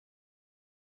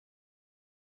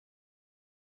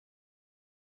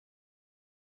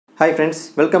Hi friends,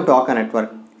 welcome to Aakkan network.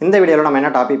 இந்த வீடியோல நம்ம என்ன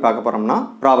டாபிக் பார்க்க போறோம்னா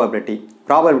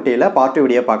ப்ராபபிலிட்டில பார்ட் 2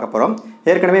 வீடியோ பார்க்க போறோம்.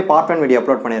 ஏற்கனவே பார்ட் 1 வீடியோ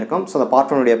அப்லோட் பண்ணியிருக்கோம். சோ அந்த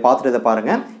பார்ட் 1 வீடியோ பார்த்துட்டு இத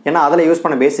பாருங்க. ஏன்னா அதுல யூஸ்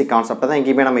பண்ண பேசிக் கான்செப்ட் தான்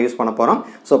இங்கேயுமே நம்ம யூஸ் பண்ண போறோம்.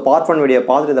 சோ பார்ட் 1 வீடியோ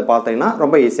பார்த்துட்டு இத பார்த்தீங்கன்னா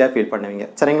ரொம்ப ஈஸியா ஃபீல் பண்ணுவீங்க.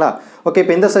 சரிங்களா? ஓகே,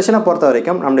 இப்போ இந்த செஷனை பொறுத்த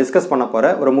வரைக்கும் நம்ம டிஸ்கஸ் பண்ண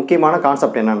போற ஒரு முக்கியமான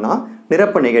கான்செப்ட் என்னன்னா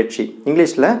நிரப்பு நிகழ்ச்சி.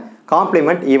 இங்கிலீஷ்ல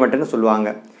காம்ப்ளிமெண்ட் ஈவென்ட்னு சொல்லுவாங்க.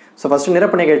 ஸோ ஃபஸ்ட்டு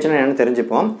நிரப்பு நிகழ்ச்சினா என்னென்னு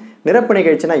தெரிஞ்சுப்போம். நிரப்பு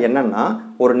நிகழ்ச்சினா என்னென்னா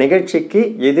ஒரு நிகழ்ச்சிக்கு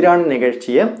எதிரான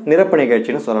நிகழ்ச்சியை நிரப்பு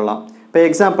நிகழ்ச்சின்னு சொல்லலாம். இப்போ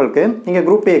எக்ஸாம்பிளுக்கு நீங்கள்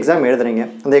குரூப் டி எக்ஸாம் எழுதுறீங்க,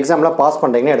 அந்த எக்ஸாமில் பாஸ்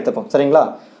பண்ணுறீங்கன்னு எடுத்துப்போம். சரிங்களா?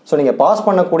 ஸோ நீங்கள் பாஸ்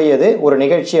பண்ணக்கூடியது ஒரு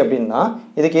நிகழ்ச்சி அப்படின்னா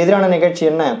இதுக்கு எதிரான நிகழ்ச்சி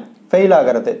என்ன? ஃபெயில்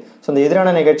ஆகிறது. ஸோ இந்த எதிரான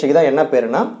நிகழ்ச்சிக்கு தான் என்ன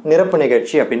பேருனா நிரப்பு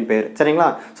நிகழ்ச்சி அப்படின்னு பேர். சரிங்களா?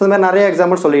 ஸோ இந்த மாதிரி நிறைய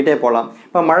எக்ஸாம்பிள் சொல்லிகிட்டே போகலாம்.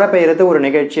 இப்போ மழை பெய்யறது ஒரு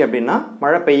நிகழ்ச்சி அப்படின்னா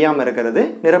மழை பெய்யாமல் இருக்கிறது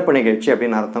நிரப்பு நிகழ்ச்சி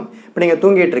அப்படின்னு அர்த்தம். இப்போ நீங்கள்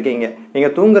தூங்கிட்டு இருக்கீங்க,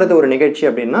 நீங்கள் தூங்குறது ஒரு நிகழ்ச்சி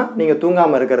அப்படின்னா நீங்கள்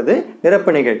தூங்காமல் இருக்கிறது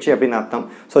நிரப்பு நிகழ்ச்சி அப்படின்னு அர்த்தம்.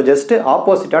 ஸோ ஜஸ்ட்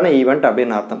ஆப்போசிட்டான ஈவெண்ட்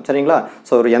அப்படின்னு அர்த்தம். சரிங்களா?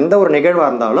 ஸோ எந்த ஒரு நிகழ்வாக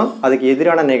இருந்தாலும் அதுக்கு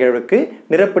எதிரான நிகழ்வுக்கு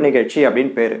நிரப்பு நிகழ்ச்சி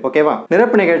அப்படின்னு பேர். ஓகேவா?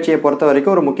 நிரப்பு நிகழ்ச்சியை பொறுத்த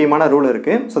வரைக்கும் ஒரு முக்கியமான ரூல்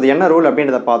இருக்குது. ஸோ அது என்ன ரூல்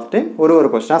அப்படின்றத பார்த்துட்டு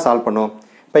ஒரு கொஸ்டினாக சால்வ் பண்ணுவோம்.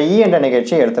 இப்போ இ என்ற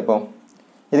நிகழ்ச்சியை எடுத்துப்போம்.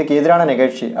 இதுக்கு எதிரான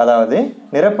நிகழ்ச்சி அதாவது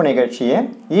நிரப்பு நிகழ்ச்சியை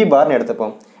இ பார்னு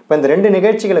எடுத்துப்போம். இப்போ இந்த ரெண்டு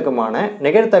நிகழ்ச்சிகளுக்குமான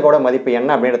நிகழ்த்தகவோட மதிப்பு என்ன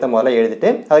அப்படின்றத முதல்ல எழுதிட்டு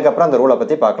அதுக்கப்புறம் அந்த ரூலை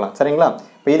பற்றி பார்க்கலாம். சரிங்களா?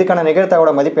 இப்போ இதுக்கான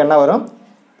நிகழ்த்தகவோட மதிப்பு என்ன வரும்?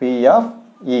 பி ஆஃப்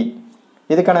இ.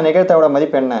 இதுக்கான நிகழ்த்தகவோட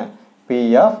மதிப்பு என்ன? பி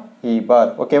ஆஃப் இ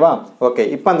பார். ஓகேவா? ஓகே,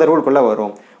 இப்போ அந்த ரூலுக்குள்ளே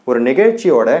வரும். ஒரு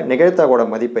நிகழ்ச்சியோட நிகழ்த்தகவோட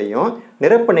மதிப்பையும்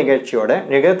நிரப்பு நிகழ்ச்சியோட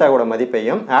நிகழ்த்தகவோட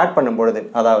மதிப்பையும் ஆட் பண்ணும் பொழுது,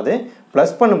 அதாவது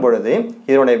ப்ளஸ் பண்ணும் பொழுது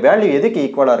இதனுடைய வேல்யூ எதுக்கு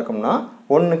ஈக்குவலாக இருக்கும்னா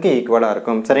 1க்கு ஈக்குவலாக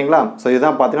இருக்கும். சரிங்களா? ஸோ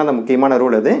இதுதான் பார்த்தீங்கன்னா அந்த முக்கியமான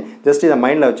ரூல். இது ஜஸ்ட் இதை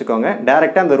மைண்டில் வச்சுக்கோங்க.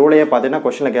 டேரெக்டாக அந்த ரூலையே பார்த்தீங்கன்னா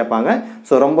கொஸ்டினில் கேட்பாங்க.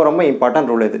 ஸோ ரொம்ப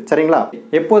இம்பார்ட்டன்ட் ரூல் இது. சரிங்களா?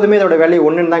 எப்போதுமே இதோட வேல்யூ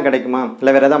 1ன்னு தான் கிடைக்குமா,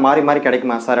 இல்லை வேறு ஏதாவது மாறி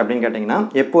கிடைக்குமா சார் அப்படின்னு கேட்டிங்கன்னா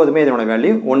எப்போதுமே இதோட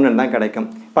வேல்யூ 1ன்னு தான் கிடைக்கும்.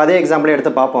 இப்போ அதே எக்ஸாம்பிள்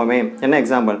எடுத்து பார்ப்போமே. என்ன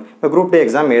எக்ஸாம்பிள்? இப்போ குரூப் டி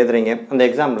எக்ஸாம் எழுதுறீங்க, அந்த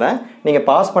எக்ஸாமில் நீங்கள்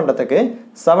பாஸ் பண்ணுறதுக்கு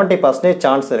 70%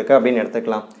 சான்ஸ் இருக்குது அப்படின்னு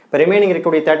எடுத்துக்கலாம். இப்போ ரிமைனிங்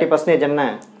இருக்கக்கூடிய 30% என்ன?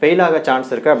 ஃபெயில் ஆக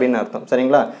சான்ஸ் இருக்குது அப்படின்னு அர்த்தம்.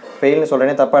 சரிங்களா? ஃபெயில்னு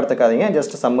சொல்கிறேனே தப்பாக எடுத்துக்காதீங்க,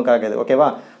 ஜஸ்ட் சம்முக்காக இது. ஓகேவா?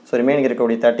 ஸோ ரிமைனிங்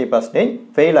இருக்கக்கூடிய 30%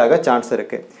 ஃபெயில் ஆக சான்ஸ்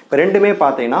இருக்குது. இப்போ ரெண்டுமே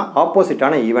பார்த்தீங்கன்னா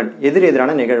ஆப்போசிட்டான ஈவெண்ட்,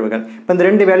 எதிரான நிகழ்வுகள். இப்போ இந்த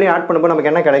ரெண்டு வேல்யூ ஆட் பண்ணும்போது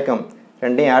நமக்கு என்ன கிடைக்கும்?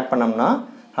 ரெண்டையும் ஆட் பண்ணோம்னா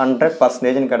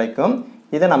 100% கிடைக்கும்.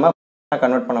 இதை நம்ம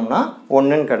கன்வெர்ட் பண்ணோம்னா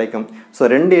 1ன்னு கிடைக்கும். ஸோ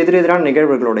ரெண்டு எதிரான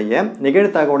நிகழ்வுகளுடைய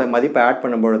நிகழ்த்தகவோட மதிப்பை ஆட்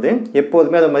பண்ணும்பொழுது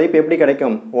எப்போதுமே அந்த மதிப்பு எப்படி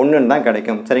கிடைக்கும்? 1ன்னு தான்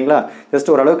கிடைக்கும். சரிங்களா?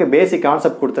 ஜஸ்ட் ஓரளவுக்கு பேசிக்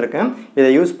கான்செப்ட் கொடுத்துருக்கேன். இதை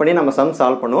யூஸ் பண்ணி நம்ம சம்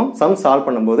சால்வ் பண்ணுவோம். சம் சால்வ்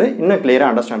பண்ணும்போது இன்னும்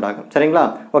கிளியராக அண்டர்ஸ்டாண்ட் ஆகும். சரிங்களா?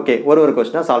 ஓகே, ஒரு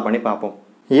கொஸ்டினாக சால்வ் பண்ணி பார்ப்போம்.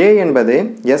 ஏ என்பது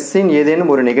எஸ்ஸின்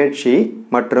ஏதேனும் ஒரு நிகழ்ச்சி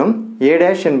மற்றும் ஏ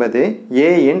டேஷ் என்பது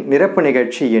ஏயின் நிரப்பு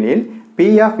நிகழ்ச்சி எனில் பி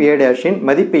ஆஃப் ஏ டேஷின்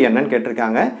மதிப்பு என்னன்னு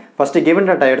கேட்டிருக்காங்க. ஃபஸ்ட்டு கிவன்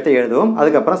டேட்டா எடுத்து எழுதுவோம்,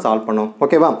 அதுக்கப்புறம் சால்வ் பண்ணுவோம்.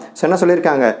 ஓகேவா? ஸோ என்ன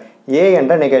சொல்லியிருக்காங்க? ஏ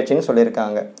என்ற நிகழ்ச்சின்னு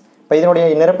சொல்லியிருக்காங்க. இப்போ இதனுடைய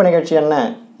நிரப்பு நிகழ்ச்சி என்ன?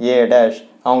 A dash.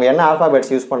 அவங்க என்ன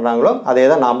ஆல்ஃபாபெட்ஸ் யூஸ் பண்ணுறாங்களோ அதே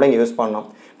தான் நாமளே யூஸ் பண்ணோம்.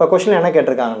 இப்போ கொஸ்டின் என்ன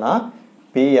கேட்டிருக்காங்கன்னா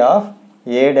பி ஆஃப்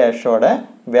ஏ டேஷோட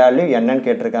வேல்யூ என்னன்னு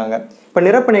கேட்டிருக்காங்க. இப்போ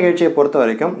நிரப்பு நிகழ்ச்சியை பொறுத்த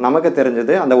வரைக்கும் நமக்கு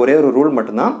தெரிஞ்சது அந்த ஒரே ஒரு ரூல்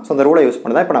மட்டும்தான். ஸோ அந்த ரூலை யூஸ்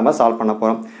பண்ணி தான் இப்போ நம்ம சால்வ் பண்ண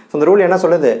போகிறோம். ஸோ அந்த ரூல் என்ன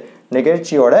சொல்லுது?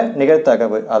 நிகழ்ச்சியோட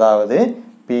நிகழ்த்தகவு அதாவது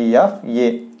பி ஆஃப் ஏ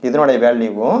இதனுடைய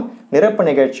வேல்யூவும் நிரப்பு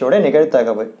நிகழ்ச்சியோட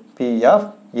நிகழ்த்தகவு பி ஆஃப்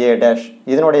ஏ டேஷ்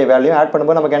இதனுடைய வேல்யூ ஆட்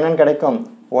பண்ணும்போது நமக்கு என்னன்னு கிடைக்கும்?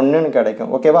 1ன்னு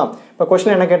கிடைக்கும். ஓகேவா? இப்போ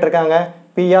கொஸ்டின் என்ன கேட்டிருக்காங்க?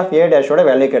 பி ஆஃப் ஏ டேஷோட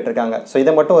வேல்யூ கேட்டிருக்காங்க. ஸோ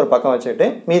இதை மட்டும் ஒரு பக்கம் வச்சுட்டு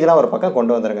மீதிலாம் ஒரு பக்கம்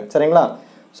கொண்டு வந்துருங்க. சரிங்களா?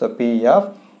 So P of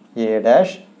A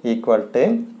dash equal to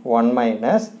 1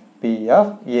 minus P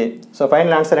of A. So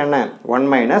final answer என்ன? 1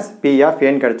 மைனஸ் பி ஆஃப்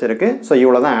ஏன்னு கிடச்சிருக்கு. ஸோ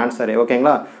இவ்வளோ தான் ஆன்சரு.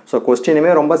 ஓகேங்களா? ஸோ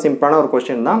கொஸ்டினுமே ரொம்ப சிம்பிளான ஒரு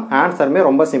கொஸ்டின் தான், ஆன்சருமே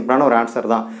ரொம்ப சிம்பிளான ஒரு ஆன்சர்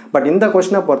தான். பட் இந்த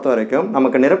கொஸ்டினை பொறுத்த வரைக்கும்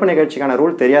நமக்கு நிரப்பு நிகழ்ச்சிக்கான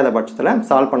ரூல் தெரியாத பட்சத்தில்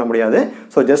சால்வ் பண்ண முடியாது.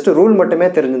 ஸோ ஜஸ்ட் ரூல் மட்டுமே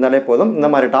தெரிஞ்சிருந்தாலே போதும். இந்த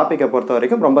மாதிரி டாப்பிக்கை பொறுத்த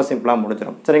வரைக்கும் ரொம்ப சிம்பிளாக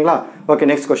முடிஞ்சிடும். சரிங்களா? ஓகே,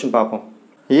 நெக்ஸ்ட் கொஸ்டின் பார்ப்போம்.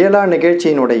 இயலா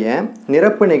நிகழ்ச்சியினுடைய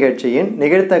நிரப்பு நிகழ்ச்சியின்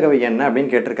நிகழ்த்தகவு என்ன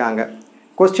அப்படின்னு கேட்டிருக்காங்க.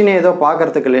 கொஸ்டினே ஏதோ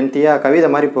பார்க்குறதுக்கு லென்த்தியாக கவிதை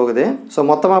மாதிரி போகுது. ஸோ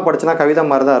மொத்தமாக படிச்சுனா கவிதை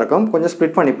மாதிரி தான் இருக்கும். கொஞ்சம்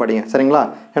ஸ்ப்ளிட் பண்ணி படிங்க. சரிங்களா?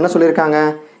 என்ன சொல்லியிருக்காங்க?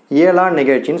 இயலா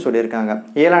நிகழ்ச்சின்னு சொல்லியிருக்காங்க.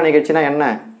 இயலா நிகழ்ச்சினா என்ன?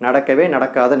 நடக்கவே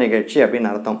நடக்காத நிகழ்ச்சி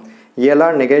அப்படின்னு அர்த்தம். இயலா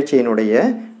நிகழ்ச்சியினுடைய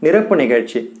நிரப்பு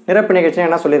நிகழ்ச்சி. நிரப்பு நிகழ்ச்சினா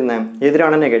என்ன சொல்லியிருந்தேன்?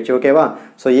 எதிரான நிகழ்ச்சி. ஓகேவா?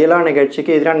 ஸோ இயலா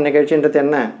நிகழ்ச்சிக்கு எதிரான நிகழ்ச்சின்றது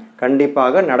என்ன?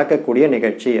 கண்டிப்பாக நடக்கக்கூடிய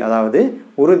நிகழ்ச்சி, அதாவது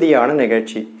உறுதியான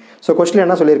நிகழ்ச்சி. ஸோ கொஸ்டின்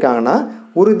என்ன சொல்லியிருக்காங்கன்னா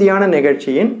உறுதியான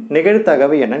நிகழ்ச்சியின்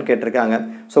நிகழ்த்தகவு என்னன்னு கேட்டிருக்காங்க.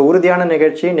 ஸோ உறுதியான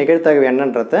நிகழ்ச்சி நிகழ்த்தகவு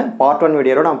என்னன்றத பார்ட் 1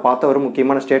 வீடியோட நம்ம பார்த்த ஒரு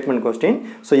முக்கியமான ஸ்டேட்மெண்ட் கொஸ்டின்.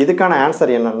 ஸோ இதுக்கான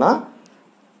ஆன்சர் என்னன்னா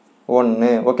 1.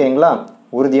 ஓகேங்களா?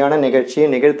 உறுதியான நிகழ்ச்சி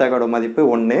நிகழ்தகவோட மதிப்பு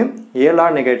 1, இயலா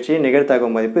நிகழ்ச்சி நிகழ்தகவு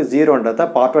மதிப்பு 0ன்றத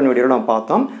பார்ட் 1 வீடியோவில் நம்ம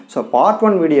பார்த்தோம். ஸோ பார்ட்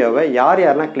 1 வீடியோவை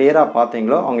யாரெல்லாம் கிளியராக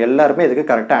பார்த்தீங்களோ அவங்க எல்லாருமே இதுக்கு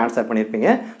கரெக்டாக ஆன்சர் பண்ணியிருப்பீங்க.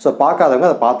 ஸோ பார்க்காதவங்க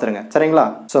அதை பார்த்துருங்க. சரிங்களா?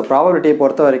 ஸோ ப்ராபபிலிட்டியை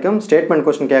பொறுத்த வரைக்கும் ஸ்டேட்மெண்ட்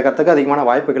கொஸ்டின் கேட்கறதுக்கு அதிகமான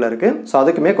வாய்ப்புகள் இருக்குது. ஸோ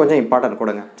அதுக்குமே கொஞ்சம் இம்பார்ட்டன்ட்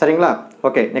கொடுங்க. சரிங்களா?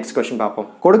 ஓகே, நெக்ஸ்ட் கொஸ்டின் பார்ப்போம்.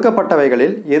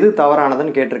 கொடுக்கப்பட்டவைகளில் எது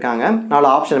தவறானதுன்னு கேட்டிருக்காங்க. 4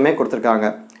 ஆப்ஷனுமே கொடுத்துருக்காங்க.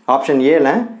 ஆப்ஷன் ஏல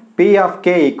P of K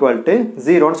equal to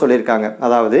 0ன்னு சொல்லியிருக்காங்க.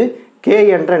 அதாவது K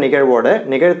என்ற நிகழ்வோட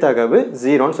நிகழ்தகவு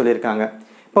 0ன்னு சொல்லியிருக்காங்க.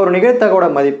 இப்போ ஒரு நிகழ்தகவோட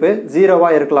மதிப்பு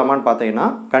 0வாக இருக்கலாமான்னு பார்த்தீங்கன்னா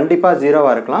கண்டிப்பாக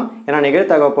 0வாக இருக்கலாம். ஏன்னா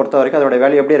நிகழ்தகவை பொறுத்த வரைக்கும் அதோட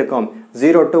வேல்யூ எப்படி இருக்கும்?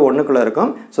 0 to 1க்குள்ளே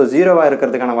இருக்கும். ஸோ 0வாக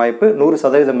இருக்கிறதுக்கான வாய்ப்பு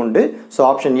 100% உண்டு. ஸோ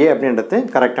ஆப்ஷன் ஏ அப்படின்றது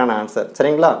கரெக்டான ஆன்சர்.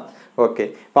 சரிங்களா? ஓகே,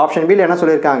 இப்போ ஆப்ஷன் பியில் என்ன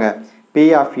சொல்லியிருக்காங்க? P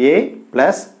of A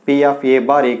plus P of A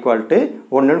bar equal to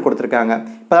 1ன்னு கொடுத்துருக்காங்க.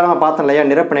 இப்போ தான் நம்ம பார்த்தோம் இல்லையா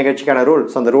நிரப்பு நிகழ்ச்சிக்கான ரூல்.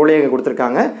 ஸோ அந்த ரூலே இங்கே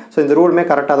கொடுத்துருக்காங்க. ஸோ இந்த ரூலுமே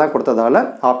கரெக்டாக தான் கொடுத்ததால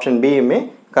ஆப்ஷன் பியுமே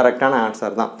கரெக்டான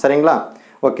ஆன்சர் தான். சரிங்களா?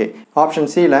 ஓகே, ஆப்ஷன்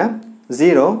சியில்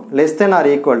 0 less than or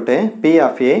equal to P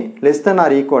of A less than or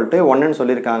equal to 1ன்னு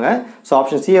சொல்லியிருக்காங்க. ஸோ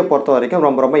ஆப்ஷன் சியை பொறுத்த வரைக்கும்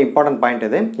ரொம்ப இம்பார்ட்டன்ட் பாயிண்ட்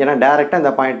இது. ஏன்னா டேரெக்டாக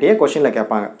இந்த பாயிண்ட்டையே கொஸ்டினில்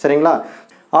கேட்பாங்க. சரிங்களா?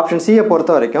 ஆப்ஷன் சியை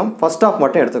பொறுத்த வரைக்கும் ஃபர்ஸ்ட் ஆஃப்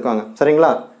மட்டும் எடுத்துக்கோங்க.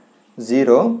 சரிங்களா?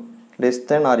 0 less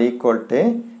than or equal to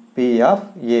P of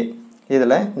A.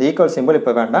 இதில் இந்த ஈக்குவல் சிம்பிள்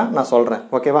இப்போ வேண்டாம், நான் சொல்கிறேன்.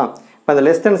 ஓகேவா? இப்போ இந்த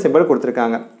லெஸ் தென் சிம்பிள்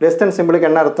கொடுத்துருக்காங்க. லெஸ் தென் சிம்பிளுக்கு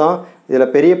என்ன அர்த்தம்? இதில்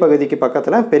பெரிய பகுதிக்கு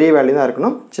பக்கத்தில் பெரிய வேல்யூ தான்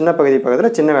இருக்கணும், சின்ன பகுதி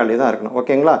பக்கத்தில் சின்ன வேல்யூ தான் இருக்கணும்.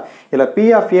 ஓகேங்களா? இதில் P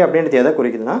of A அப்படின்றது எதை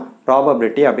குறிக்குதுன்னா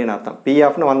ப்ராபபிலிட்டி அப்படின்னு அர்த்தம். P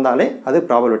ofனு வந்தாலே அது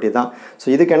ப்ராபபிலிட்டி தான். ஸோ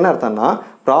இதுக்கு என்ன அர்த்தம்னா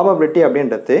ப்ராபபிலிட்டி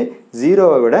அப்படின்றது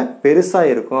 0வை விட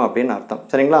பெருசாக இருக்கும் அப்படின்னு அர்த்தம்.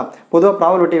 சரிங்களா? பொதுவாக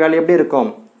ப்ராபபிலிட்டி வேல்யூ எப்படி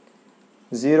இருக்கும்?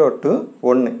 0 to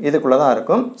 1 இதுக்குள்ளே தான்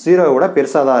இருக்கும். 0வை விட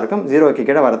பெருசாக தான் இருக்கும். 0க்கு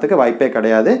கீழே வரதுக்கு வாய்ப்பே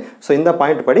கிடையாது. ஸோ இந்த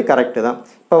பாயிண்ட் படி கரெக்டு தான்.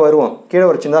 இப்போ வருவோம். கீழே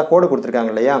ஒரு சின்னதாக கோடு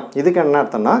கொடுத்துருக்காங்க இல்லையா? இதுக்கு என்ன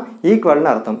அர்த்தம்னா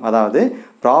ஈக்குவல்னு அர்த்தம். அதாவது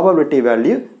ப்ராபபிலிட்டி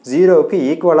வேல்யூ 0க்கு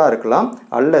ஈக்குவலாக இருக்கலாம்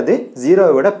அல்லது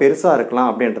 0வை விட பெருசாக இருக்கலாம்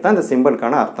அப்படின்றது தான் இந்த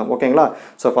சிம்பிளுக்கான அர்த்தம். ஓகேங்களா?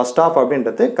 ஸோ ஃபர்ஸ்ட் ஆஃப்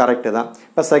அப்படின்றது கரெக்டு தான்.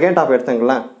 இப்போ second half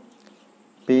எடுத்துங்களேன்.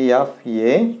 P of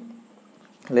A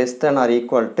less than or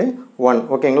equal to 1.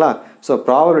 ஓகேங்களா? ஸோ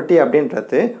ப்ராபபிலிட்டி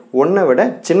அப்படின்றது 1னை விட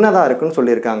சின்னதாக இருக்குன்னு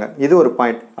சொல்லியிருக்காங்க. இது ஒரு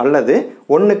பாயிண்ட். அல்லது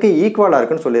 1க்கு ஈக்குவலாக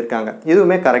இருக்குன்னு சொல்லியிருக்காங்க.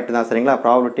 இதுவுமே கரெக்ட் தான். சரிங்களா?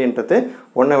 ப்ராபபிலிட்டின்றது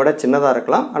 1னை விட சின்னதாக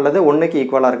இருக்கலாம் அல்லது 1க்கு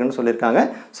ஈக்குவலாக இருக்குன்னு சொல்லியிருக்காங்க.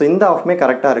 ஸோ இந்த ஆஃப்மே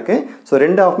கரெக்டாக இருக்குது. ஸோ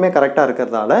 2 ஆஃப்மே கரெக்டாக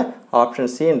இருக்கிறதால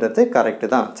ஆப்ஷன் சின்றது கரெக்டு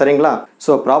தான். சரிங்களா?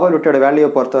 ஸோ ப்ராபபிலிட்டியோட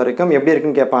வேல்யூவை பொறுத்த வரைக்கும் எப்படி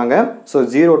இருக்குன்னு கேட்பாங்க. ஸோ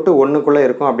 0 to 1க்குள்ளே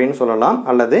இருக்கும் அப்படின்னு சொல்லலாம்.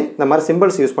 அல்லது இந்த மாதிரி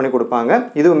சிம்பிள்ஸ் யூஸ் பண்ணி கொடுப்பாங்க.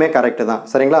 இதுவுமே கரெக்டு தான்.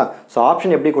 சரிங்களா? ஸோ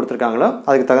ஆப்ஷன் எப்படி கொடுத்துருக்காங்களோ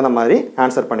அதுக்கு தகுந்த மாதிரி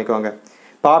ஆன்சர் பண்ணிக்கோங்க.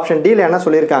 இப்போ ஆப்ஷன் டியில் என்ன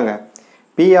சொல்லியிருக்காங்க?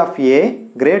 P of A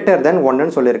greater than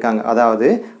 1ன்னு சொல்லியிருக்காங்க. அதாவது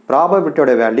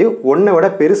ப்ராபபிலிட்டியோட வேல்யூ 1னை விட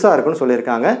பெருசாக இருக்குன்னு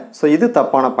சொல்லியிருக்காங்க. ஸோ இது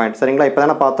தப்பான பாயிண்ட். சரிங்களா? இப்போ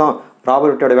தானே பார்த்தோம்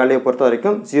ப்ராபபிலிட்டியோட வேல்யூவை பொறுத்த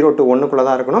வரைக்கும் 0 to 1க்குள்ளே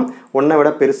தான் இருக்கணும். 1னை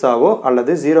விட பெருசாவோ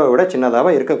அல்லது 0வை விட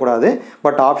சின்னதாவோ இருக்கக்கூடாது.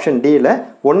 பட் ஆப்ஷன் டியில்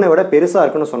 1னை விட பெருசாக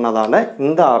இருக்குன்னு சொன்னதால்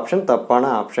இந்த ஆப்ஷன் தப்பான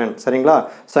ஆப்ஷன். சரிங்களா?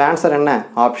 ஸோ ஆன்சர் என்ன?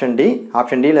 Option D.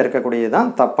 ஆப்ஷன் டியில் இருக்கக்கூடியது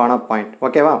தான் தப்பான பாயிண்ட்.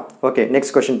 ஓகேவா? ஓகே,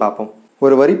 நெக்ஸ்ட் கொஸ்டின் பார்ப்போம்.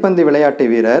 ஒரு வரிப்பந்து விளையாட்டு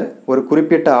வீரர் ஒரு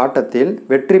குறிப்பிட்ட ஆட்டத்தில்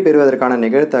வெற்றி பெறுவதற்கான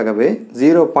நிகழ்தகவு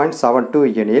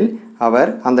 0.72 எனில் அவர்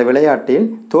அந்த விளையாட்டில்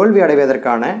தோல்வி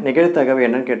அடைவதற்கான நிகழ்தகவு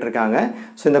என்னன்னு கேட்டிருக்காங்க.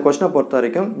 ஸோ இந்த கொஸ்டினை பொறுத்த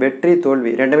வரைக்கும் வெற்றி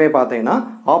தோல்வி ரெண்டுமே பார்த்தீங்கன்னா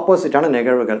ஆப்போசிட்டான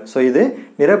நிகழ்வுகள். ஸோ இது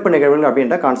நிரப்பு நிகழ்வுகள்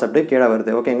அப்படின்ற கான்செப்ட் கீழே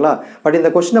வருது. ஓகேங்களா? பட்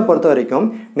இந்த கொஸ்டினை பொறுத்த வரைக்கும்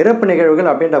நிரப்பு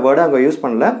நிகழ்வுகள் அப்படின்ற வேர்டை அங்கே யூஸ்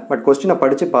பண்ணல. பட் கொஸ்டினை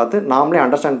படித்து பார்த்து நாமளே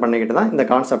அண்டர்ஸ்டாண்ட் பண்ணிக்கிட்டு தான் இந்த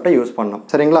கான்செப்டை யூஸ் பண்ணோம்.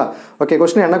 சரிங்களா? ஓகே,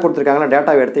 கொஸ்டின் என்ன கொடுத்துருக்காங்கன்னா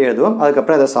டேட்டாவை எடுத்து எழுதுவோம்.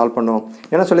 அதுக்கப்புறம் இதை சால்வ் பண்ணுவோம்.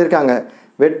 என்ன சொல்லியிருக்காங்க?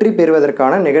 வெற்றி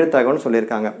பெறுவதற்கான நிகழ்தகவுன்னு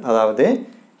சொல்லியிருக்காங்க. அதாவது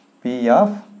P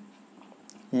of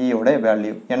ஈயோட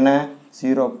வேல்யூ என்ன?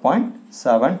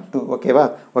 0.72. ஓகேவா?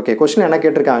 ஓகே, கொஸ்டின் என்ன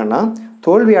கேட்டிருக்காங்கன்னா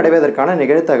தோல்வி அடைவதற்கான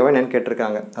நிகழ்தகவை என்னன்னு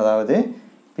கேட்டிருக்காங்க. அதாவது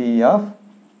P of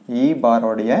E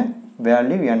பாரோடைய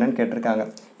வேல்யூ என்னன்னு கேட்டிருக்காங்க.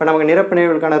 இப்போ நமக்கு நிரப்பு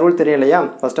நிகழ்வுகளுக்கான ரூல் தெரியும் இல்லையா?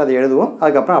 ஃபஸ்ட்டு அதை எழுதுவோம்.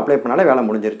 அதுக்கப்புறம் அப்ளை பண்ணாலே வேலை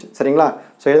முடிஞ்சிருச்சு. சரிங்களா?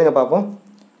 ஸோ எழுதுங்க பார்ப்போம்.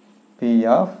 P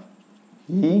of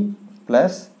E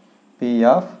plus P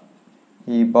of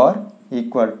E bar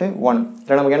equal to 1.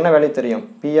 இதில் நமக்கு என்ன வேல்யூ தெரியும்?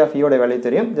 P of E ஓட வேல்யூ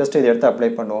தெரியும். ஜஸ்ட் இதை எடுத்து அப்ளை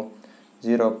பண்ணுவோம்.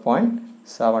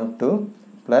 0.72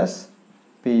 plus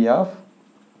P of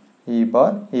E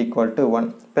bar equal to 1.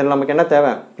 இப்போ நமக்கு என்ன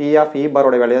தேவை? P of E bar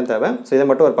ஓட வேல்யூ தான் தேவை. ஸோ இதை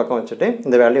மட்டும் ஒரு பக்கம் வச்சுட்டு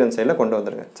இந்த வேல்யூ இந்த சைடில் கொண்டு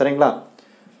வந்துருங்க. சரிங்களா?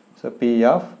 So P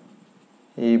of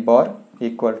E bar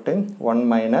equal to 1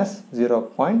 minus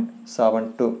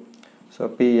 0.72.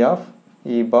 So P of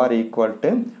E bar equal to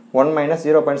 1 minus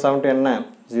 0.72 என்ன?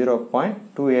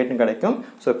 0.28 கிடைக்கும்.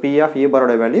 So P of E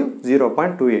பாரோட value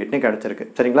 0.28 கிடைச்சிருக்கு.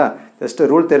 சரிங்களா? ஜஸ்ட்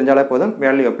ரூல் தெரிஞ்சாலே போதும்,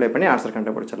 வேல்யூ அப்ளை பண்ணி ஆன்சர்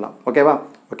கண்டுபிடிச்சிடலாம். ஓகேவா?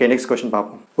 ஓகே, நெக்ஸ்ட் கொஸ்டின்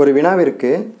பார்ப்போம். ஒரு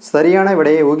வினாவிற்கு சரியான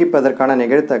விடையை ஊகிப்பதற்கான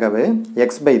நிகழ்தகவு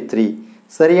x/3,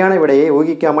 சரியான விடையை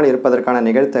ஊகிக்காமல் இருப்பதற்கான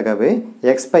நிகழ்தகவு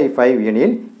x/5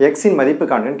 எனில் எக்ஸின் மதிப்பு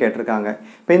காண்கன்னு கேட்டிருக்காங்க.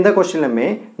 இப்போ இந்த கொஸ்டின்லுமே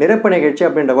நிரப்பு நிகழ்ச்சி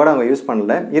அப்படின்ற வேர்டு அவங்க யூஸ்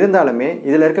பண்ணல. இருந்தாலுமே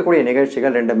இதில் இருக்கக்கூடிய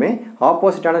நிகழ்ச்சிகள் ரெண்டுமே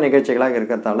ஆப்போசிட்டான நிகழ்ச்சிகளாக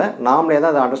இருக்கிறதால நாமளே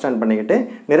தான் அதை அண்டர்ஸ்டாண்ட் பண்ணிக்கிட்டு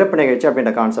நிரப்பு நிகழ்ச்சி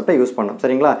அப்படின்ற கான்செப்டை யூஸ் பண்ணோம்.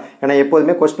 சரிங்களா? ஏன்னா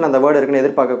எப்போதுமே கொஸ்டின் அந்த வேர்டு இருக்குன்னு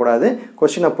எதிர்பார்க்கக்கூடாது.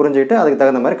 கொஸ்டினை புரிஞ்சுக்கிட்டு அதுக்கு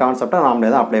தகுந்த மாதிரி கான்செப்டை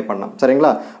நாமளே தான் அப்ளை பண்ணோம்.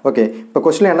 சரிங்களா? ஓகே, இப்போ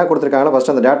கொஸ்டினில் என்ன கொடுத்துருக்காங்களோ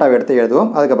ஃபஸ்ட்டு அந்த டேட்டாவை எடுத்து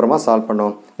எழுதுவோம், அதுக்கப்புறமா சால்வ்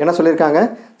பண்ணுவோம். என்ன சொல்லியிருக்காங்க?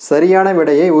 சரியான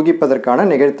விடையை ஊகிப்பதற்கான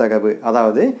நிகழ்தகவு,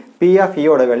 அதாவது P of E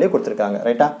ஓட வேல்யூ கொடுத்துருக்காங்க.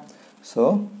 ரைட்டா? So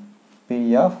P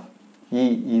of E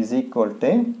is equal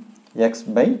to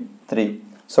x/3.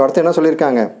 So அடுத்து என்ன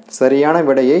சொல்லியிருக்காங்க? சரியான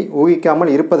விடையை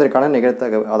ஊகிக்காமல் இருப்பதற்கான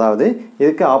நிகழ்தகவு, அதாவது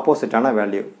இதுக்கு ஆப்போசிட்டான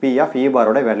வேல்யூ P of E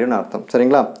பாரோட வேல்யூன்னு அர்த்தம்.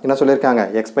 சரிங்களா? என்ன சொல்லியிருக்காங்க?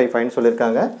 x/5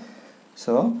 சொல்லியிருக்காங்க.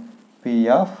 So P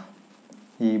of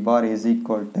E bar is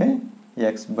equal to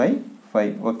x/5.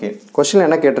 Okay, question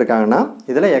என்ன கேட்டிருக்காங்கன்னா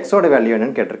இதில் எக்ஸோட வேல்யூ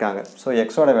என்னன்னு கேட்டிருக்காங்க. ஸோ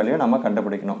எக்ஸோட வேல்யூ நம்ம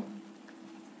கண்டுபிடிக்கணும்.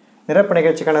 நிரப்பு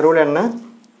நிகழ்ச்சிக்கான ரூல் என்ன?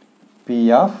 P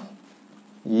of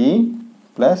E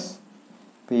plus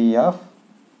P of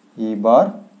E bar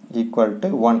equal to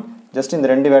 1. Just இந்த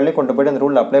ரெண்டு வேல்யூ கொண்டு போய்ட்டு அந்த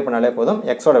ரூலில் அப்ளை பண்ணாலே போதும்,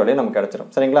 எக்ஸோட வேல்யூ நமக்கு கிடச்சிரும்.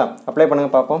 சரிங்களா? அப்ளை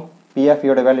பண்ணுங்க பார்ப்போம். P of E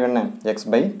ஓட வேல்யூ என்ன?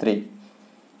 x/3.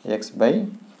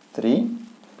 x/3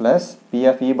 plus P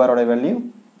of E பாரோட value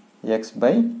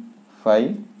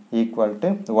x/5 equal to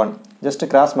 1. just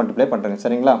cross multiply பண்ணுறேங்க.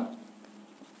 சரிங்களா?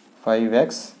 5x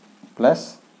plus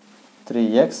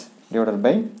 3x divided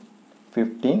by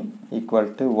 15 equal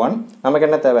to 1. நமக்கு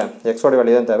என்ன தேவை? எக்ஸோட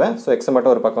வேல்யூ தான் தேவை. ஸோ எக்ஸை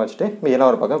மட்டும் ஒரு பக்கம் வச்சுட்டு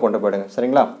மீதெல்லாம் ஒரு பக்கம் கொண்டு போயிடுங்க.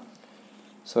 சரிங்களா?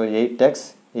 So 8x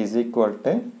is equal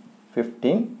to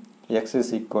 15, x is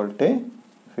equal to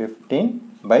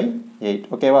 15/8.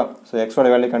 ஓகேவா? ஸோ எக்ஸோட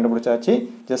வேல்யூ கண்டுபிடிச்சாச்சு.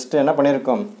 ஜஸ்ட் என்ன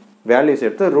பண்ணியிருக்கோம்? வேல்யூஸ்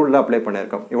எடுத்து ரூலில் அப்ளை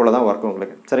பண்ணியிருக்கோம். இவ்வளோ தான் ஒர்க்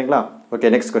உங்களுக்கு. சரிங்களா? ஓகே,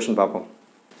 நெக்ஸ்ட் கொஸ்டின் பார்ப்போம்.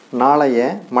 நாளைய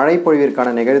மழை பொழிவிற்கான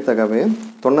நிகழ்தகவு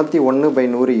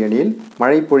 91/100 எனில்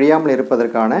மழை பொழியாமல்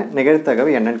இருப்பதற்கான நிகழ்தகவு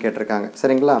என்னன்னு கேட்டிருக்காங்க.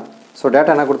 சரிங்களா? ஸோ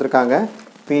டேட்டா என்ன கொடுத்துருக்காங்க?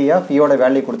 P of E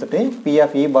வேல்யூ கொடுத்துட்டு P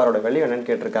of E பாரோட வேல்யூ என்னன்னு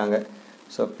கேட்டிருக்காங்க.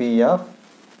 So P of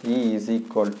E is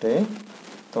equal to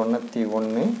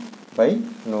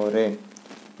 91/100.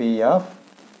 P of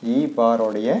E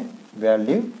பாரோடைய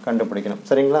value கண்டுபிடிக்கணும்.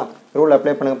 சரிங்களா? ரூல்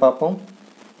அப்ளை பண்ணுங்க பார்ப்போம்.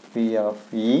 P of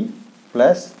E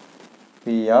plus P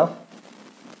of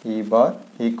E bar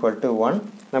equal to 1.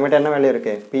 நம்மகிட்ட என்ன value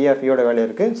இருக்குது? P of E ஓட வேல்யூ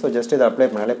இருக்குது. ஸோ ஜஸ்ட் இதை அப்ளை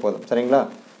பண்ணாலே போதும். சரிங்களா?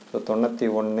 So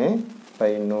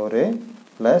 91/100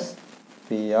 plus P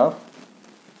of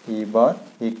E bar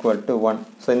equal to 1.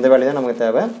 So இந்த வேல்யூ தான் நமக்கு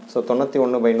தேவை. ஸோ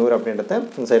 91/100 அப்படின்றத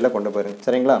இந்த சைடில் கொண்டு போயிருங்க.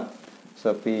 சரிங்களா? So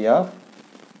P of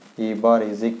E bar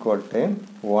is equal to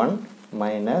 1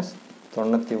 minus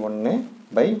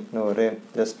 91/100.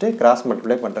 Just cross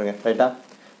multiply பண்ணுறேங்க. ரைட்டா?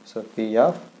 So P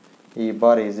of E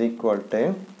bar is equal to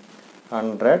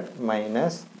 100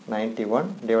 minus 91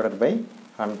 divided by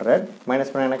 100.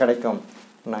 Minus பண்ண என்ன கிடைக்கும்?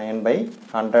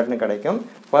 9/100ன்னு கிடைக்கும்.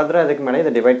 ஃபர்தராக இதுக்கு மேலே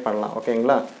இதை டிவைட் பண்ணலாம்.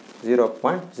 ஓகேங்களா?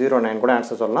 0.09 கூட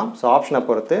ஆன்சர் சொல்லலாம். ஸோ ஆப்ஷனை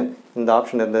பொறுத்து இந்த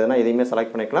ஆப்ஷன் இருந்ததுன்னா இதையுமே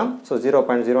செலக்ட் பண்ணிக்கலாம். ஸோ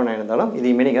 0.09 இருந்தாலும்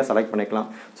இதையுமே நீங்கள் செலக்ட் பண்ணிக்கலாம்.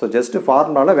 ஸோ ஜஸ்ட்டு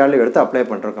ஃபார்முலாவில் வேல்யூ எடுத்து அப்ளை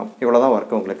பண்ணிருக்கோம். இவ்வளோ தான்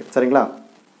ஒர்க்கு உங்களுக்கு. சரிங்களா?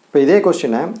 இப்போ இதே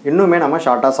கொஸ்டினை இன்னுமே நம்ம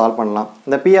ஷார்ட்டாக சால்வ் பண்ணலாம்.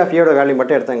 இந்த P of E ஓட வேல்யூ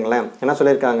மட்டும் எடுத்துங்களேன். என்ன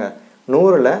சொல்லியிருக்காங்க?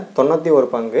 100ல் 91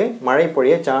 பங்கு மழை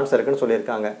பொழிய சான்ஸ் இருக்குன்னு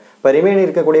சொல்லியிருக்காங்க. இப்போ ரிமைன்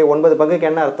இருக்கக்கூடிய 9 பங்குக்கு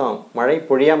என்ன அர்த்தம்? மழை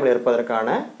பொழியாமல் இருப்பதற்கான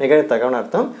நிகழ்தகவுன்னு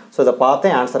அர்த்தம். ஸோ இதை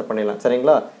பார்த்தே ஆன்சர் பண்ணிடலாம்.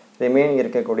 சரிங்களா? ரிமைன்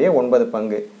இருக்கக்கூடிய 9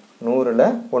 பங்கு, 100ல்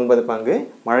 9 பங்கு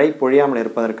மழை பொழியாமல்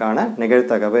இருப்பதற்கான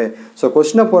நிகழ்தகவு. ஸோ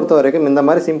கொஸ்டினை பொறுத்த வரைக்கும் இந்த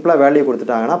மாதிரி சிம்பிளாக வேல்யூ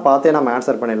கொடுத்துட்டாங்கன்னா பார்த்தே நம்ம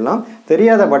ஆன்சர் பண்ணிடலாம்.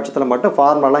 தெரியாத பட்சத்தில் மட்டும்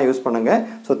ஃபார்முலாலாம் யூஸ் பண்ணுங்கள்.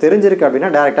 ஸோ தெரிஞ்சிருக்கு அப்படின்னா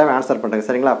டேரெக்டாக ஆன்சர் பண்ணுங்க.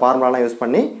 சரிங்களா? ஃபார்முலாலாம் யூஸ்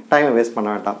பண்ணி டைமை வேஸ்ட் பண்ண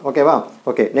வேண்டாம். ஓகேவா?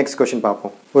 ஓகே, நெக்ஸ்ட் கொஸ்டின்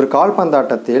பார்ப்போம். ஒரு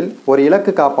கால்பந்தாட்டத்தில் ஒரு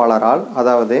இலக்கு காப்பாளரால்,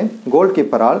 அதாவது கோல்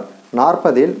கீப்பரால்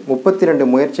 40ல் 32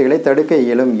 முயற்சிகளை தடுக்க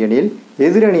இயலும் எனில்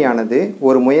எதிரணியானது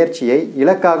ஒரு முயற்சியை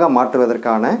இலக்காக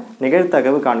மாற்றுவதற்கான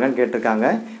நிகழ்தகவு காண்கன்னு கேட்டிருக்காங்க.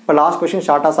 இப்போ லாஸ்ட் கொஸ்டின்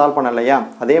ஷார்ட்டாக சால்வ் பண்ணலையா?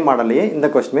 அதே மாடல்லையே இந்த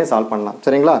கொஸ்டினுமே சால்வ் பண்ணலாம்.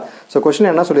 சரிங்களா? ஸோ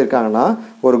கொஸ்டின் என்ன சொல்லியிருக்காங்கன்னா,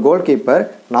 ஒரு கோல் கீப்பர்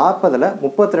 40ல்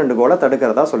 32 கோலை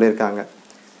தடுக்கிறதா சொல்லியிருக்காங்க.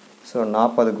 ஸோ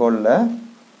 40 கோலில்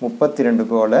 32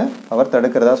 கோலை அவர்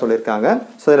தடுக்கிறதா சொல்லியிருக்காங்க.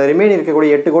 ஸோ இதில் ரிமைன் இருக்கக்கூடிய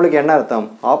 8 கோலுக்கு என்ன அர்த்தம்?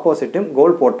 ஆப்போசிட்டும்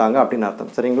கோல் போட்டாங்க அப்படின்னு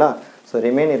அர்த்தம். சரிங்களா? ஸோ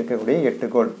ரிமைன் இருக்கக்கூடிய 8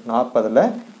 கோல், 40ல்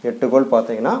 8 கோல்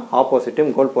பார்த்தீங்கன்னா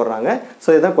ஆப்போசிட்டும் கோல் போடுறாங்க. ஸோ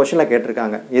இதுதான் கொஸ்டினில்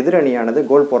கேட்டிருக்காங்க. எதிரணியானது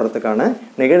கோல் போடுறதுக்கான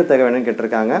நிகழ்தகவு என்னன்னு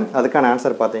கேட்டிருக்காங்க. அதுக்கான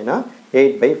ஆன்சர் பார்த்தீங்கன்னா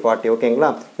 8/40. ஓகேங்களா?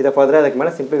 இதை ஃபர்தராக அதுக்கு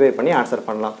மேலே சிம்பிளிஃபை பண்ணி ஆன்சர்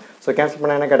பண்ணலாம். ஸோ கேன்சல்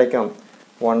பண்ணால் என்ன கிடைக்கும்?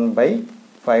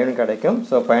 1/5ன்னு கிடைக்கும்.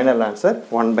 So final answer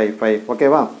 1/5.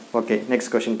 ஓகேவா? ஓகே,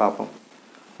 நெக்ஸ்ட் கொஸ்டின் பார்ப்போம்.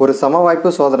 ஒரு சமவாய்ப்பு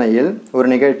சோதனையில் ஒரு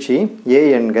நிகழ்ச்சி A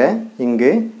என்க.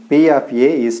 இங்கு P of A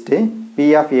is to P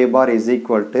of A bar is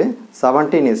equal to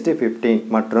 17:15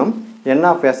 மற்றும் n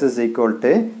of s is equal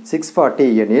to 640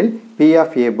 எனில் p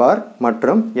of a bar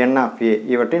மற்றும் n of a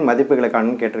இவற்றின் மதிப்புகளை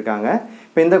காணும்னு கேட்டிருக்காங்க.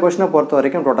 இப்போ இந்த கொஸ்டினை பொறுத்த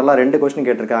வரைக்கும் டோட்டலாக 2 கொஸ்டின்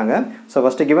கேட்டிருக்காங்க. ஸோ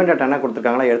ஃபஸ்ட்டு கிவன் டேட்டா என்ன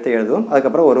கொடுத்துருக்காங்களா எடுத்து எழுதுவோம்,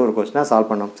 அதுக்கப்புறம் ஒரு கொஸ்டினாக சால்வ்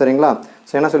பண்ணோம். சரிங்களா?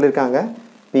 ஸோ என்ன சொல்லியிருக்காங்க,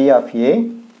 p of a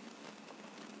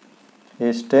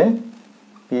is to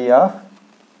p of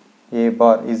a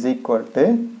bar is equal to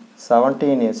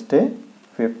 17 is to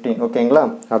 15. ஓகேங்களா?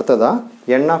 அடுத்ததா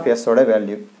n of s ஓட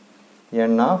value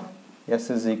n of s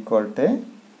is equal to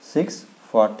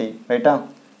 640. ரைட்டா?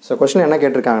 ஸோ கொஸ்டின் என்ன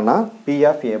கேட்டிருக்காங்கன்னா p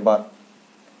of a bar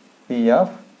p of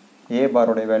a bar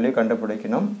உடைய value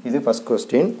கண்டுபிடிக்கணும். இது first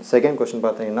question. Second question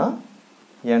பார்த்தீங்கன்னா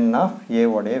n of a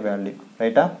உடைய வேல்யூ.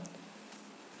 ரைட்டா?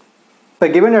 இப்போ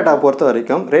கிவன் டேட்டா பொறுத்த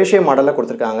வரைக்கும் ரேஷியோ மாடலில்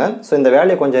கொடுத்துருக்காங்க. ஸோ இந்த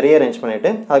வேல்யூ கொஞ்சம் ரீஅரேஞ்ச் பண்ணிவிட்டு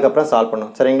அதுக்கப்புறம் சால்வ்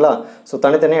பண்ணோம். சரிங்களா? ஸோ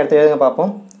தனித்தனியாக எடுத்து எழுதுங்க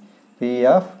பார்ப்போம். p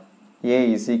of a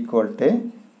is equal to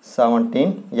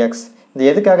 17x. இந்த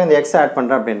எதுக்காக இந்த எக்ஸ் ஆட்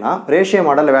பண்ணுறேன் அப்படின்னா ரேஷியோ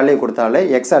மாடலில் வேல்யூ கொடுத்தாலே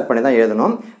எக்ஸ் ஆட் பண்ணி தான்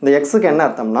எழுதணும். இந்த எக்ஸுக்கு என்ன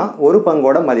அர்த்தம்னா ஒரு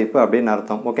பங்கோட மதிப்பு அப்படின்னு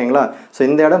அர்த்தம். ஓகேங்களா? ஸோ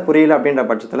இந்த இடம் புரியல அப்படின்ற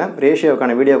பட்சத்தில்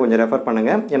ரேஷியோக்கான வீடியோ கொஞ்சம் ரெஃபர்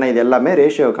பண்ணுங்கள். ஏன்னா இது எல்லாமே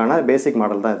ரேஷியோக்கான பேசிக்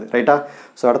மாடல் தான் இது. ரைட்டா?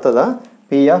 ஸோ அடுத்ததான்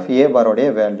p of a பாரோடைய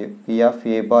value p of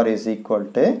a bar is equal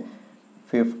to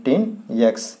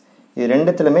 15x. இது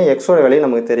ரெண்டுத்துலையுமே எக்ஸோட வேல்யூ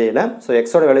நமக்கு தெரியல. ஸோ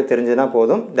எக்ஸோட வேல்யூ தெரிஞ்சுன்னா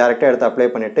போதும், டேரெக்டாக எடுத்து அப்ளை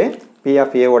பண்ணிவிட்டு p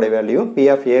of a ஓட value p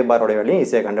of a பாரோட value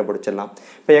ஈஸியாக கண்டுபிடிச்சிடலாம்.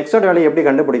 இப்போ எக்ஸோட வேல்யூ எப்படி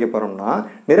கண்டுபிடிக்க போகிறோம்னா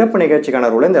நிரப்பு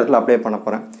நிகழ்ச்சிக்கான ரூலை இந்த இடத்துல அப்ளை பண்ண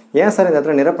போகிறேன். ஏன் சார் இந்த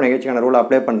இடத்துல நிரப்பு நிகழ்ச்சிக்கான ரூலை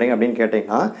அப்ளை பண்ணுறீங்க அப்படின்னு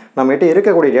கேட்டிங்கன்னா நம்மகிட்ட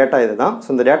இருக்கக்கூடிய டேட்டா இது தான். ஸோ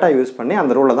இந்த டேட்டா யூஸ் பண்ணி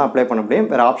அந்த ரூலை தான் அப்ளை பண்ண முடியும்,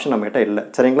 வேறு ஆப்ஷன் நம்மகிட்ட இல்லை.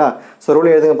 சரிங்களா? ஸோ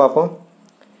ரூல் எழுதுங்க பார்ப்போம்.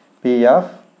 p of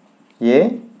a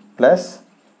plus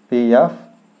p of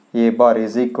a bar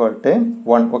is equal to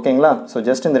 1. ஓகேங்களா? ஸோ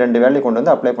ஜஸ்ட் இந்த ரெண்டு வேல்யூ கொண்டு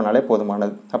வந்து அப்ளை பண்ணாலே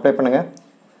போதுமானது. அப்ளை பண்ணுங்கள்.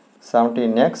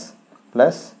 17x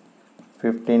plus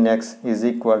 15x is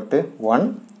equal to 1.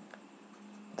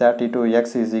 32x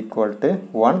is equal to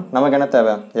 1. நமக்கு என்ன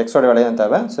தேவை, எக்ஸோட வேல்யூ தான்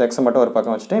தேவை. ஸோ எக்ஸை மட்டும் ஒரு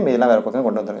பக்கம் வச்சுட்டு மீதெல்லாம் வேறு பக்கம்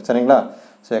கொண்டு வந்துடுங்க. சரிங்களா?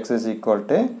 So x is equal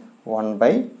to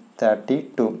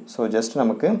 1/32. So just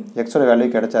நமக்கு எக்ஸோட வேல்யூ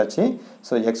கிடச்சாச்சு.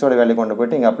 ஸோ எக்ஸோட வேல்யூ கொண்டு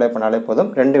போய்ட்டு இங்கே அப்ளை பண்ணாலே போதும்,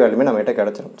 ரெண்டு வேல்யூமே நம்மகிட்ட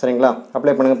கிடச்சிடும். சரிங்களா?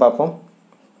 அப்ளை பண்ணுங்கள் பார்ப்போம்.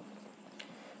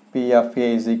 p of a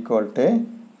is equal to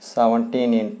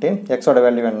 17 into எக்ஸோட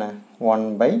வேல்யூ என்ன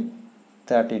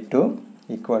 1/32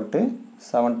 equal to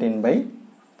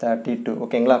 17/32.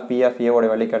 ஓகேங்களா? p of a ஓட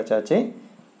value கிடச்சாச்சு.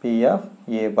 p of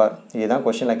a bar இதுதான்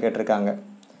கொஸ்டினில் கேட்டிருக்காங்க.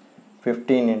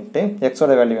 15 into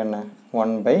எக்ஸோட வேல்யூ என்ன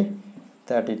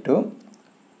 1/32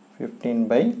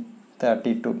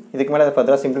 15/32. இதுக்கு மேலே அதை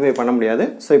ஃபர்தராக சிம்பிளிஃபை பண்ண முடியாது.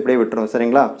 ஸோ இப்படியே விட்டுரும்.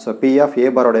 சரிங்களா? So p of a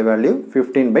பாரோட value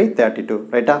 15/32.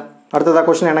 ரைட்டா? அடுத்ததாக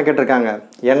கொஸ்டின் என்ன கேட்டிருக்காங்க,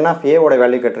 n of a ஓட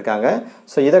வேல்யூ கேட்டிருக்காங்க.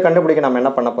 ஸோ இதை கண்டுபிடிக்க நம்ம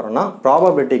என்ன பண்ண போகிறோம்னா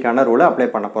ப்ராபபிலிட்டிக்கான ரூலை அப்ளை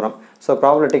பண்ண போகிறோம். ஸோ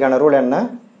ப்ராபபிலிட்டிக்கான ரூல் என்ன,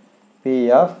 p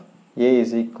of a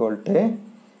is equal to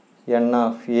n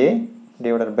of a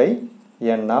divided by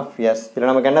n of s. இதில்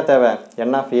நமக்கு என்ன தேவை,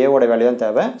 n of a ஓட வேல்யூ தான்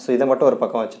தேவை. ஸோ இதை மட்டும் ஒரு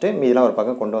பக்கம் வச்சுட்டு மீதெல்லாம் ஒரு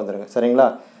பக்கம் கொண்டு வந்துடுங்க. சரிங்களா?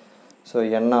 So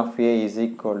n of a is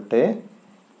equal to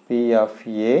p of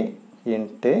a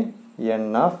into n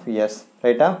of s.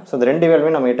 ரைட்டா? ஸோ இந்த ரெண்டு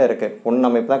வேல்யூமே நம்மகிட்ட இருக்குது. ஒன்று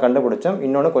நம்ம இப்போ தான் கண்டுபிடிச்சோம்,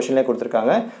 இன்னொன்று கொஸ்டின்லேயே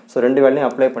கொடுத்துருக்காங்க. ஸோ ரெண்டு வேல்யூயும்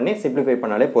அப்ளை பண்ணி சிம்பிளிஃபை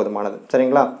பண்ணாலே போதுமானது.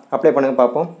 சரிங்களா? அப்ளை பண்ணுங்க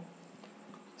பார்ப்போம்.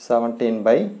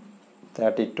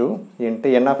 17/32 into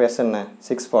n of s என்ன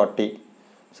 640.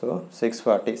 ஸோ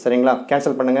 640. சரிங்களா?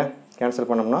 கேன்சல் பண்ணுங்கள். கேன்சல்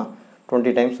பண்ணோம்னா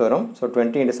 20 டைம்ஸ் வரும். ஸோ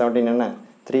 20 into 17 என்ன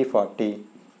 340.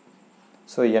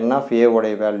 ஸோ n of a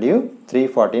உடைய வேல்யூ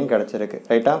 340 கிடச்சிருக்கு.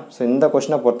 ரைட்டா? ஸோ இந்த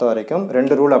கொஸ்டினை பொறுத்த வரைக்கும்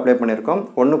ரெண்டு ரூல் அப்ளை பண்ணியிருக்கோம்.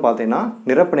 ஒன்று பார்த்தீங்கன்னா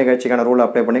நிரப்பு நிகழ்ச்சிக்கான ரூல்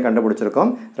அப்ளை பண்ணி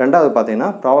கண்டுபிடிச்சிருக்கோம். ரெண்டாவது பார்த்தீங்கன்னா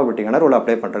ப்ராபபிலிட்டிக்கான ரூல்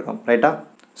அப்ளை பண்ணிருக்கோம். ரைட்டா?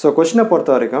 ஸோ கொஸ்டினை பொறுத்த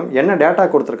வரைக்கும் என்ன டேட்டா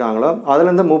கொடுத்துருக்காங்களோ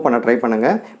அதுலேருந்து மூவ் பண்ண ட்ரை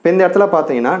பண்ணுங்கள். இப்போ இந்த இடத்துல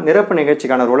பார்த்தீங்கன்னா நிரப்பு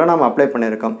நிகழ்ச்சிக்கான ரூலை நம்ம அப்ளை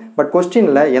பண்ணியிருக்கோம். பட்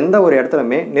கொஸ்டினில் எந்த ஒரு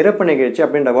இடத்துலையுமே நிரப்பு நிகழ்ச்சி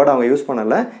அப்படின்ற வேர்டு அவங்க யூஸ்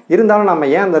பண்ணலை. இருந்தாலும் நம்ம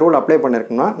ஏன் அந்த ரூல் அப்ளை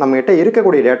பண்ணியிருக்கோம்னா நம்மகிட்ட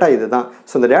இருக்கக்கூடிய டேட்டா இது தான்.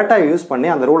 ஸோ இந்த டேட்டா யூஸ் பண்ணி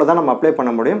அந்த ரூலை தான் நம்ம அப்ளை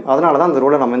பண்ண முடியும். அதனால தான் அந்த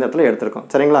ரூலை நம்ம இந்த இடத்துல எடுத்திருக்கோம்.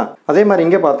 சரிங்களா? அதே மாதிரி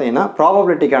இங்கே பார்த்தீங்கன்னா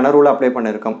ப்ராபபிலிட்டிக்கான ரூலை அப்ளை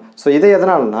பண்ணியிருக்கோம். ஸோ இது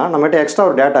எதனாலனா நம்மகிட்ட எக்ஸ்ட்ரா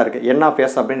ஒரு டேட்டா இருக்குது n of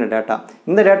s அப்படின்ற டேட்டா.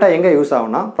 இந்த டேட்டா எங்கே யூஸ்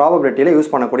ஆகும்னா ப்ராபபிலிட்டியில்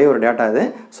யூஸ் பண்ணக்கூடிய ஒரு டேட்டா இது.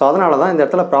 ஸோ அதனால தான் இந்த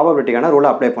இடத்துல ப்ராபபிலிட்டிக்கான ரூலை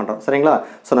அப்ளை பண்ணுறோம். சரிங்களா?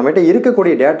 ஸோ நம்மகிட்ட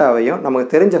இருக்கக்கூடிய டேட்டாவையும் நமக்கு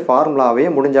தெரிஞ்ச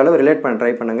ஃபார்முலாவையும் முடிஞ்ச அளவு ரிலேட் பண்ண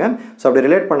ட்ரை பண்ணுங்க. ஸோ அப்படி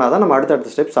ரிலேட் பண்ணால் தான் நம்ம அடுத்தடுத்த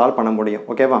ஸ்டெப் சால்வ் பண்ண முடியும்.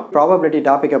 ஓகேவா? ப்ராபபிலிட்டி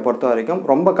டாப்பிக்கை பொறுத்த வரைக்கும்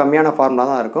ரொம்ப கம்மியான ஃபார்முலா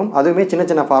தான் இருக்கும். அதுவுமே சின்ன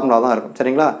சின்ன ஃபார்முலா தான் இருக்கும்.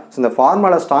 சரிங்களா? ஸோ இந்த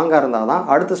ஃபார்முலா ஸ்ட்ராங்காக இருந்தால் தான்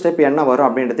அடுத்த ஸ்டெப் என்ன வரும்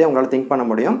அப்படின்றதே உங்களால் திங்க் பண்ண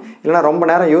முடியும். இல்லைனா ரொம்ப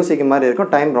நேரம் யோசிக்க மாதிரி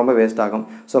இருக்கும், டைம் ரொம்ப வேஸ்ட் ஆகும்.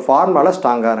 ஸோ ஃபார்முலா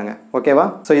ஸ்ட்ராங்காக இருங்க. ஓகேவா?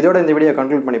 ஸோ இதோட இந்த வீடியோ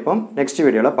கன்க்ளூட் பண்ணிப்போம். நெக்ஸ்ட்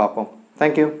வீடியோவில் பார்ப்போம்.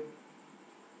 தேங்க்யூ.